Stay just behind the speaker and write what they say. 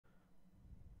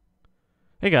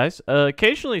Hey guys,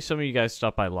 occasionally some of you guys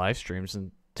stop by live streams and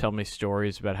tell me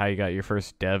stories about how you got your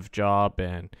first dev job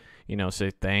and, say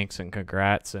thanks and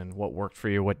congrats and what worked for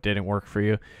you, what didn't work for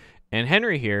you. And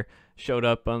Henry here showed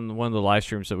up on one of the live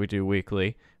streams that we do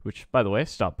weekly, which, by the way,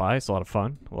 stop by. It's a lot of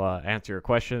fun. We'll answer your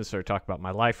questions, sort of talk about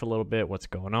my life a little bit, what's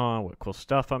going on, what cool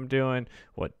stuff I'm doing,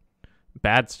 what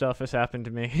bad stuff has happened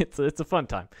to me. It's a fun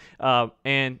time.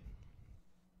 And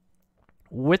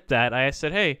with that, I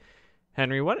said, hey,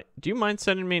 Henry, what do you mind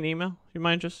sending me an email? Do you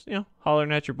mind just,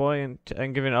 hollering at your boy and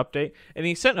giving an update? And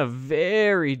he sent a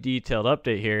very detailed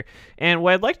update here. And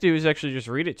what I'd like to do is actually just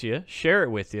read it to you, share it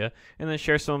with you, and then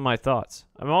share some of my thoughts.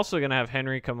 I'm also going to have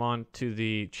Henry come on to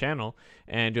the channel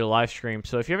and do a live stream.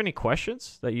 So if you have any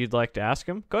questions that you'd like to ask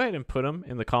him, go ahead and put them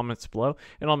in the comments below,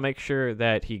 and I'll make sure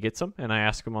that he gets them and I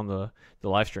ask him on the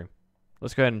live stream.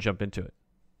 Let's go ahead and jump into it.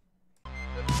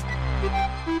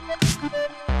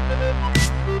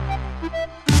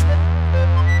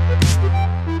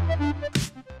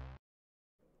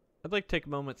 I'd like to take a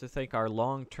moment to thank our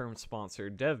long-term sponsor,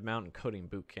 Dev Mountain Coding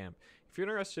Bootcamp. If you're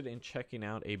interested in checking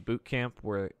out a bootcamp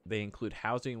where they include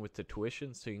housing with the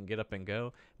tuition so you can get up and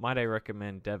go, might I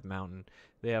recommend Dev Mountain.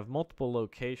 They have multiple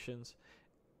locations.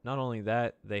 Not only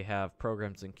that, they have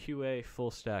programs in QA,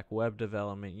 full-stack web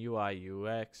development, UI,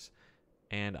 UX,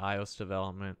 and iOS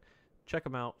development. Check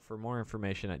them out for more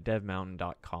information at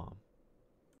devmountain.com.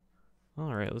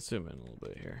 All right, let's zoom in a little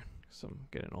bit here because I'm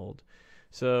getting old.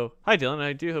 So, hi Dylan,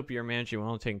 I do hope you're managing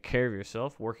well and taking care of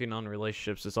yourself. Working on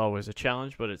relationships is always a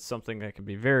challenge, but it's something that can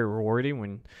be very rewarding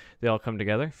when they all come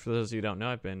together. For those of you who don't know,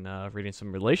 I've been reading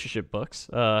some relationship books.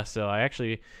 So I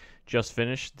actually just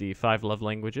finished the 5 Love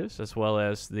Languages, as well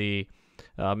as the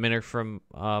Men Are From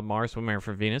Mars, Women Are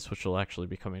From Venus, which will actually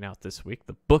be coming out this week,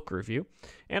 the book review.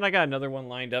 And I got another one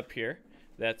lined up here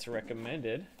that's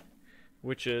recommended,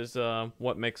 which is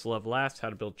What Makes Love Last, How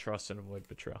to Build Trust and Avoid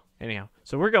Betrayal. Anyhow,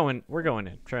 so we're going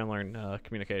in, trying to learn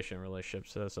communication and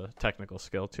relationships as a technical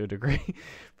skill to a degree.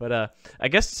 But I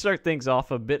guess to start things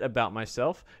off, a bit about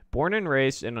myself. Born and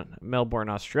raised in Melbourne,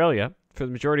 Australia. For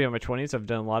the majority of my 20s, I've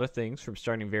done a lot of things, from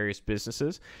starting various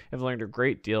businesses. I've learned a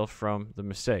great deal from the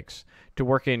mistakes, to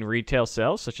work in retail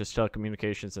sales, such as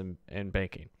telecommunications and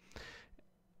banking,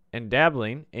 and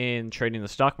dabbling in trading the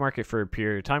stock market for a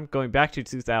period of time. Going back to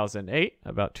 2008,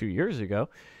 about 2 years ago,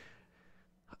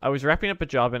 I was wrapping up a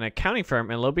job in an accounting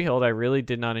firm, and lo and behold, I really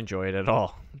did not enjoy it at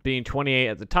all. Being 28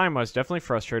 at the time, I was definitely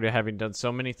frustrated, having done so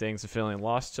many things and feeling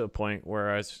lost to a point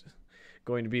where I was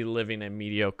going to be living a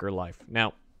mediocre life.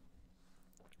 Now,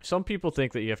 some people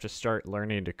think that you have to start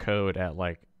learning to code at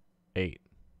like 8.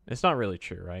 It's not really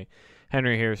true, right?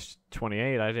 Henry here's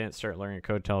 28. I didn't start learning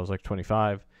code until I was like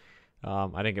 25. I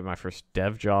didn't get my first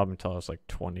dev job until I was like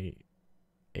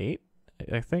 28,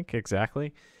 I think,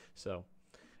 exactly. So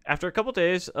after a couple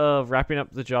days of wrapping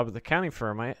up the job at the accounting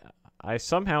firm, I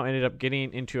somehow ended up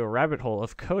getting into a rabbit hole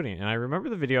of coding. And I remember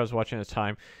the video I was watching at the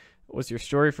time was your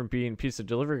story from being pizza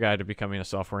delivery guy to becoming a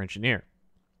software engineer.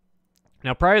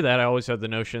 Now, prior to that, I always had the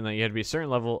notion that you had to be a certain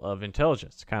level of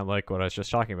intelligence, kind of like what I was just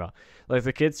talking about. Like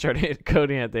the kids started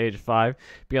coding at the age of 5,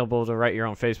 being able to write your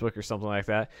own Facebook or something like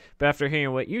that. But after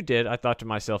hearing what you did, I thought to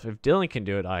myself, if Dylan can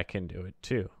do it, I can do it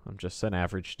too. I'm just an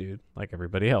average dude like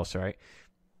everybody else, right?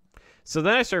 So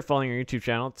then I started following your YouTube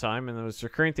channel at the time, and there was a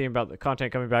recurring theme about the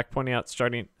content coming back, pointing out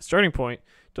starting point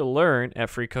to learn at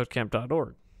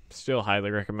freecodecamp.org. Still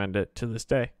highly recommend it to this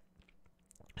day.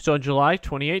 So in July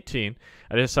 2018,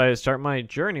 I decided to start my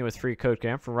journey with Free Code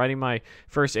Camp. From writing my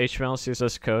first HTML and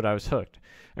CSS code, I was hooked.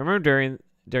 I remember during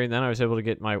then I was able to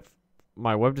get my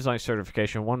web design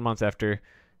certification 1 month after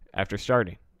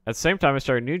starting. At the same time, I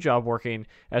started a new job working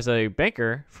as a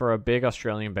banker for a big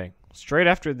Australian bank. Straight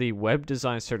after the web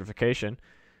design certification,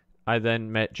 I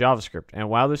then met JavaScript. And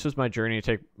while this was my journey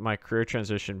to take my career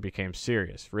transition became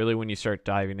serious. Really, when you start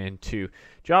diving into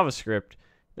JavaScript,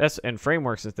 and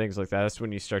frameworks and things like that, that's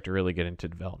when you start to really get into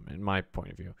development, in my point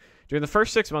of view. During the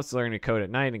first 6 months of learning to code at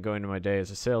night and going to my day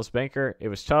as a sales banker, it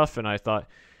was tough, and I thought,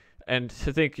 and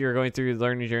to think you're going through the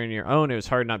learning journey on your own, it was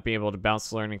hard not being able to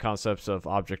bounce the learning concepts of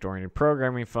object-oriented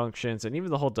programming functions and even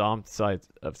the whole DOM side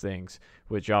of things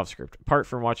with JavaScript. Apart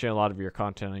from watching a lot of your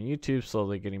content on YouTube,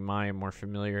 slowly getting more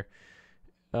familiar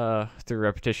through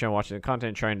repetition on watching the content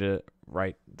and trying to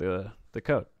write the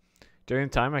code. During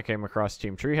the time, I came across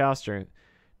Team Treehouse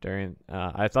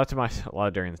I thought to myself, a lot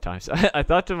of during the times, I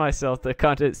thought to myself the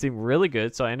content seemed really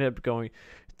good, so I ended up going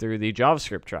through the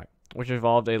JavaScript track, which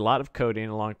involved a lot of coding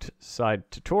alongside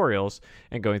tutorials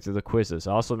and going through the quizzes.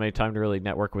 I also made time to really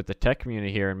network with the tech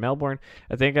community here in Melbourne.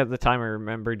 I think at the time I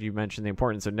remembered you mentioned the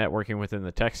importance of networking within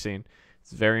the tech scene.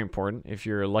 It's very important. If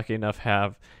you're lucky enough to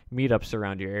have meetups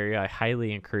around your area, I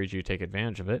highly encourage you to take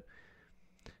advantage of it.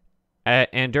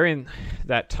 And during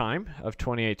that time of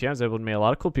 2018, I was able to meet a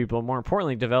lot of cool people. And more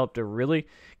importantly, developed a really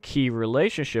key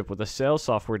relationship with a sales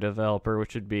software developer,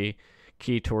 which would be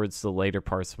key towards the later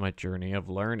parts of my journey of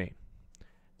learning.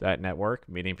 That network,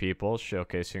 meeting people,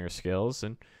 showcasing your skills,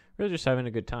 and really just having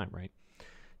a good time, right?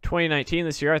 2019,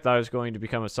 this year, I thought I was going to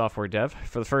become a software dev.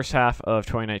 For the first half of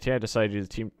 2019, I decided to do the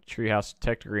Team Treehouse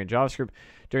Tech degree in JavaScript.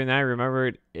 During that, I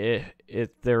remembered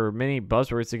there were many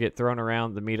buzzwords that get thrown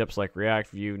around the meetups like React,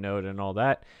 Vue, Node, and all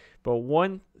that. But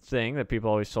one thing that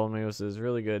people always told me was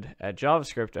really good at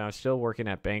JavaScript, and I was still working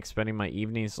at bank, spending my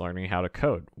evenings learning how to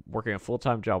code, working a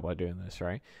full-time job while doing this,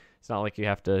 right? It's not like you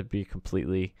have to be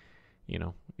completely,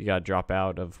 you got to drop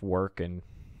out of work and,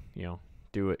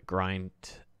 do it, grind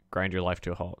your life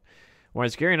to a halt. When I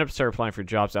was gearing up to start applying for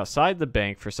jobs outside the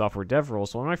bank for software dev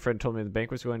roles, one of my friends told me the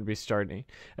bank was going to be starting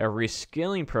a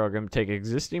reskilling program to take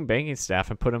existing banking staff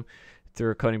and put them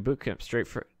through a coding bootcamp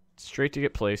straight to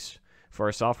get placed for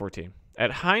our software team.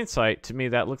 At hindsight, to me,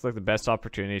 that looked like the best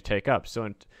opportunity to take up. So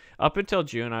up until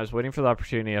June, I was waiting for the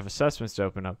opportunity of assessments to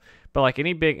open up. But like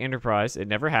any big enterprise, it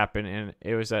never happened, and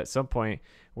it was at some point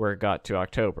where it got to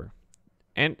October.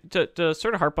 And to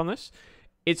sort of harp on this,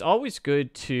 it's always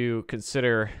good to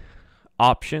consider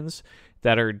options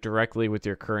that are directly with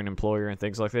your current employer and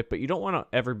things like that, but you don't want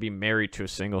to ever be married to a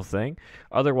single thing.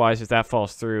 Otherwise, if that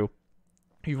falls through,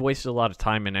 you've wasted a lot of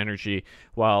time and energy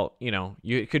while,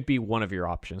 it could be one of your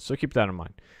options. So keep that in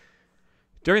mind.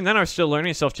 During then, I was still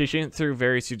learning self-teaching through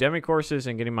various Udemy courses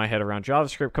and getting my head around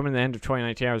JavaScript. Coming to the end of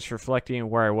 2019, I was reflecting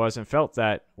where I was and felt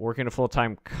that working a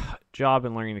full-time job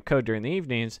and learning to code during the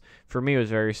evenings, for me, was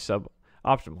very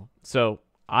suboptimal. So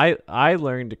I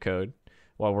learned to code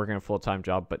while working a full-time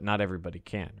job, but not everybody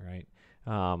can, right?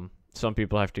 Some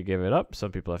people have to give it up.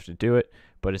 Some people have to do it,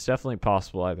 but it's definitely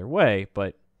possible either way,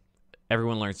 but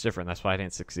everyone learns different. That's why I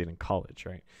didn't succeed in college,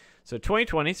 right? So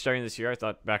 2020, starting this year, I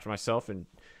thought back to myself in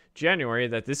January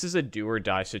that this is a do or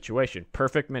die situation.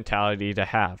 Perfect mentality to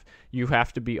have. You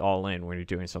have to be all in when you're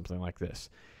doing something like this.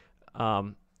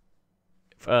 Do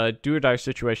or die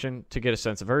situation to get a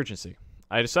sense of urgency.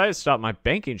 I decided to stop my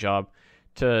banking job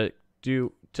to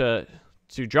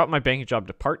drop my banking job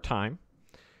to part-time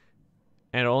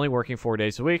and only working 4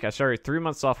 days a week. I started a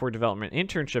 3-month software development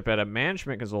internship at a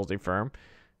management consulting firm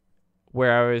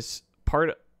where I was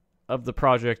part of the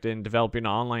project in developing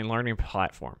an online learning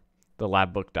platform, the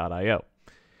labbook.io.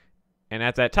 And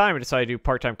at that time, I decided to do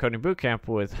part-time coding bootcamp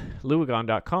with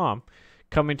Luagon.com,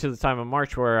 coming to the time of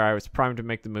March where I was primed to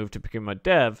make the move to become a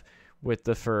dev with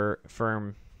the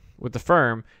firm.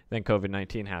 Then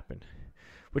COVID-19 happened,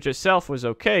 which itself was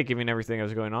okay, given everything that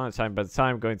was going on at the time. By the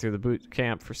time going through the boot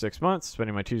camp for 6 months,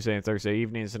 spending my Tuesday and Thursday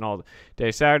evenings and all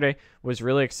day Saturday, was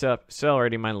really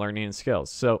accelerating my learning and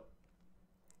skills. So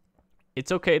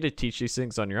it's okay to teach these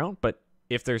things on your own, but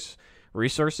if there's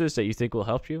resources that you think will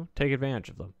help you, take advantage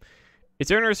of them. It's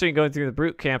interesting going through the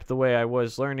boot camp the way I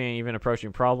was learning, even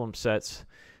approaching problem sets,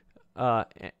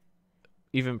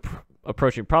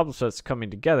 approaching problem sets coming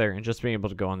together and just being able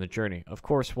to go on the journey. Of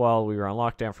course, while we were on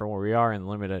lockdown from where we are and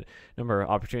limited number of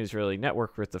opportunities to really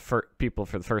network with the people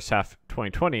for the first half of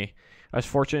 2020, I was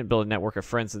fortunate to build a network of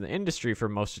friends in the industry for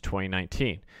most of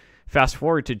 2019. Fast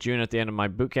forward to June at the end of my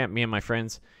bootcamp, me and my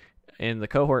friends in the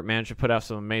cohort managed to put out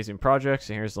some amazing projects,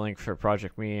 and here's the link for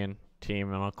Project Me and team,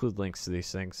 and I'll include links to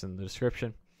these things in the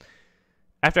description.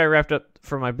 After I wrapped up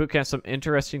for my bootcamp, some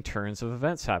interesting turns of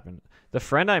events happened. The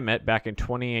friend I met back in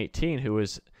 2018, who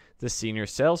was the senior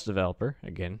sales developer,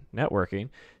 again, networking,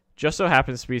 just so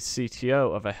happens to be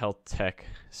CTO of a health tech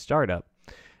startup.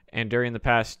 And during the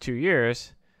past 2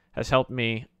 years, has helped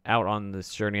me out on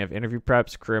this journey of interview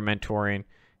preps, career mentoring,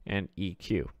 and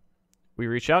EQ. We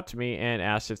reached out to me and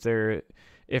asked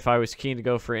if I was keen to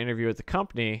go for an interview at the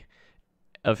company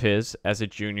of his as a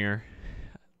junior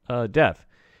dev.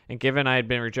 And given I had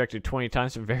been rejected 20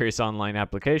 times from various online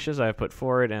applications I have put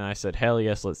forward, and I said, hell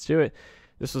yes, let's do it.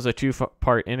 This was a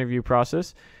 2-part interview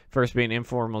process. First being an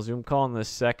informal Zoom call, and the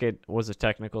second was a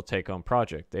technical take-home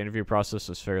project. The interview process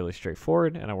was fairly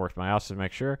straightforward, and I worked my ass to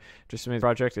make sure. Just made the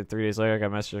project, and 3 days later I got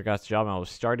a message, I got the job, and I was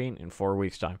starting in 4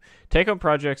 weeks' time. Take-home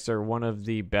projects are one of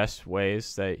the best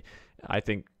ways that I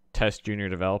think test junior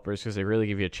developers, because they really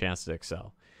give you a chance to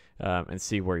excel and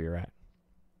see where you're at.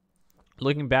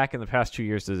 Looking back in the past 2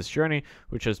 years of this journey,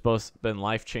 which has both been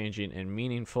life-changing and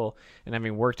meaningful, and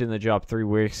having worked in the job 3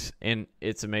 weeks, and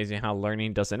it's amazing how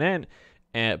learning doesn't end,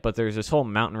 but there's this whole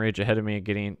mountain ridge ahead of me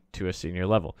getting to a senior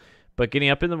level. But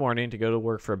getting up in the morning to go to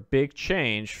work for a big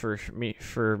change for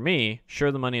me,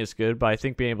 sure, the money is good, but I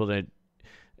think being able to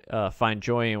find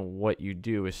joy in what you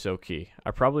do is so key.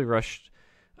 I probably rushed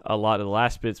a lot of the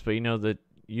last bits, but you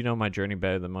know my journey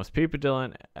better than most people,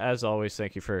 Dylan. As always,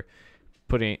 thank you for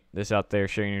putting this out there,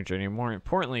 sharing your journey. More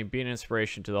importantly, being an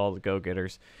inspiration to all the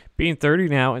go-getters. Being 30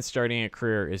 now and starting a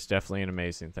career is definitely an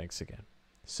amazing. Thanks again.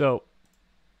 So,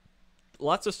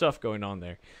 lots of stuff going on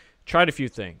there. Tried a few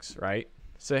things, right?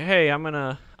 Say, hey, I'm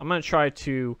gonna try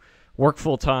to work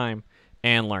full time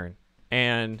and learn.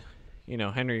 And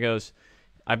Henry goes,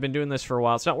 I've been doing this for a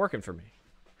while. It's not working for me.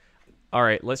 All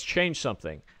right, let's change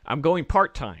something. I'm going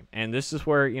part time, and this is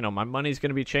where my money's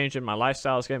going to be changing, my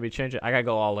lifestyle is going to be changing. I gotta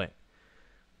go all in.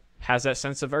 Has that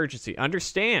sense of urgency.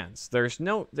 Understands there's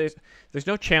no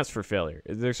chance for failure.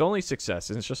 There's only success,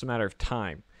 and it's just a matter of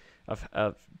time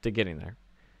to getting there.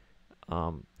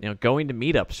 Going to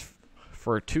meetups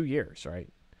for 2 years, right?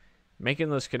 Making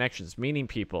those connections, meeting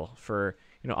people for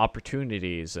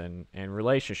opportunities and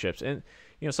relationships. And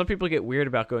some people get weird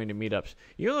about going to meetups.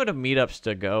 You don't go to meetups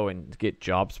to go and get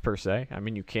jobs per se. I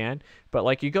mean, you can, but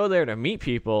like you go there to meet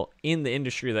people in the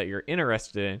industry that you're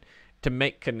interested in, to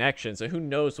make connections, and who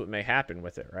knows what may happen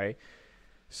with it, right?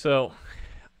 So,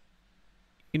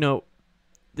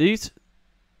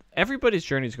 everybody's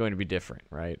journey is going to be different,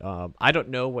 right? I don't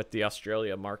know what the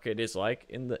Australia market is like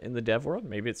in the dev world.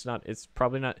 Maybe it's not. It's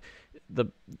probably not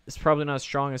as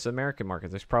strong as the American market.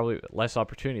 There's probably less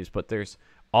opportunities, but there's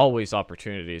always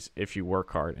opportunities if you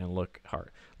work hard and look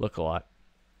a lot.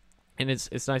 And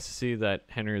it's nice to see that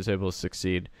Henry is able to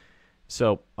succeed.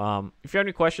 So if you have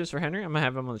any questions for Henry, I'm going to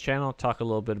have him on the channel, talk a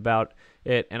little bit about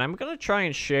it. And I'm going to try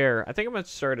and share, I think I'm going to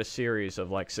start a series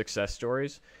of like success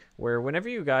stories where whenever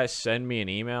you guys send me an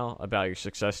email about your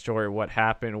success story, what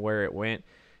happened, where it went,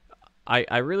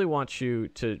 I really want you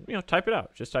to, type it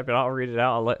out. Just type it out. I'll read it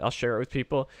out. I'll share it with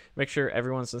people. Make sure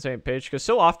everyone's on the same page. Because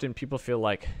so often people feel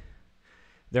like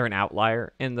they're an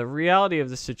outlier. And the reality of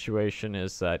the situation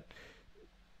is that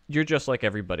you're just like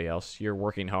everybody else. You're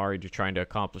working hard. You're trying to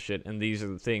accomplish it. And these are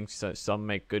the things. Some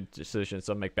make good decisions.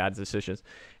 Some make bad decisions.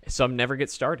 Some never get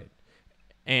started.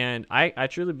 And I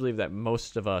truly believe that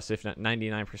most of us, if not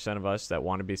 99% of us that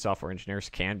want to be software engineers,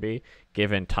 can be,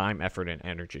 given time, effort, and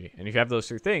energy. And if you have those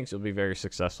three things, you'll be very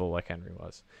successful like Henry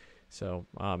was. So,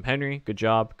 Henry, good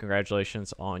job.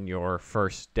 Congratulations on your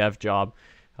first dev job.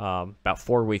 About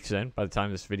 4 weeks in by the time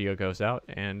this video goes out.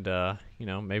 And,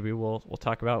 maybe we'll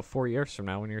talk about 4 years from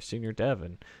now when you're a senior dev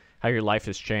and how your life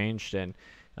has changed. And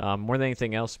more than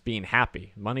anything else, being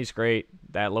happy. Money's great.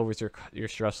 That lowers your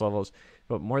stress levels.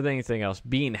 But more than anything else,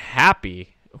 being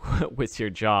happy with your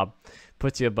job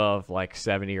puts you above like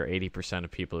 70 or 80%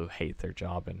 of people who hate their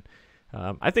job. And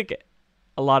I think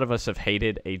a lot of us have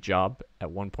hated a job at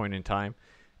one point in time.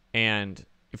 And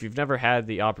if you've never had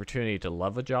the opportunity to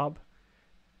love a job,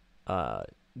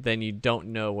 then you don't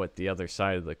know what the other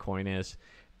side of the coin is.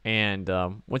 And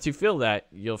once you feel that,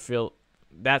 you'll feel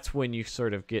that's when you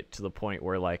sort of get to the point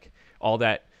where like all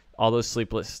those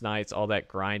sleepless nights, all that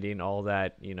grinding, all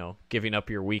that, giving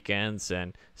up your weekends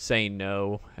and saying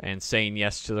no and saying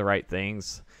yes to the right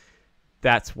things,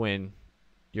 that's when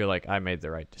you're like, I made the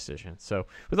right decision. So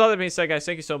with all that being said, guys,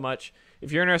 thank you so much.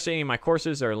 If you're interested in any of my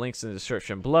courses, there are links in the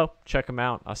description below. Check them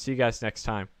out. I'll see you guys next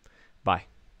time. Bye.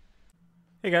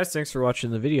 Hey guys, thanks for watching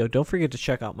the video. Don't forget to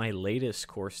check out my latest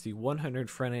course, the 100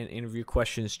 Front-End Interview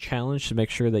Questions Challenge, to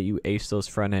make sure that you ace those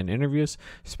front-end interviews.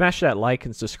 Smash that like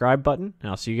and subscribe button,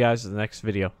 and I'll see you guys in the next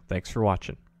video. Thanks for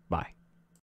watching.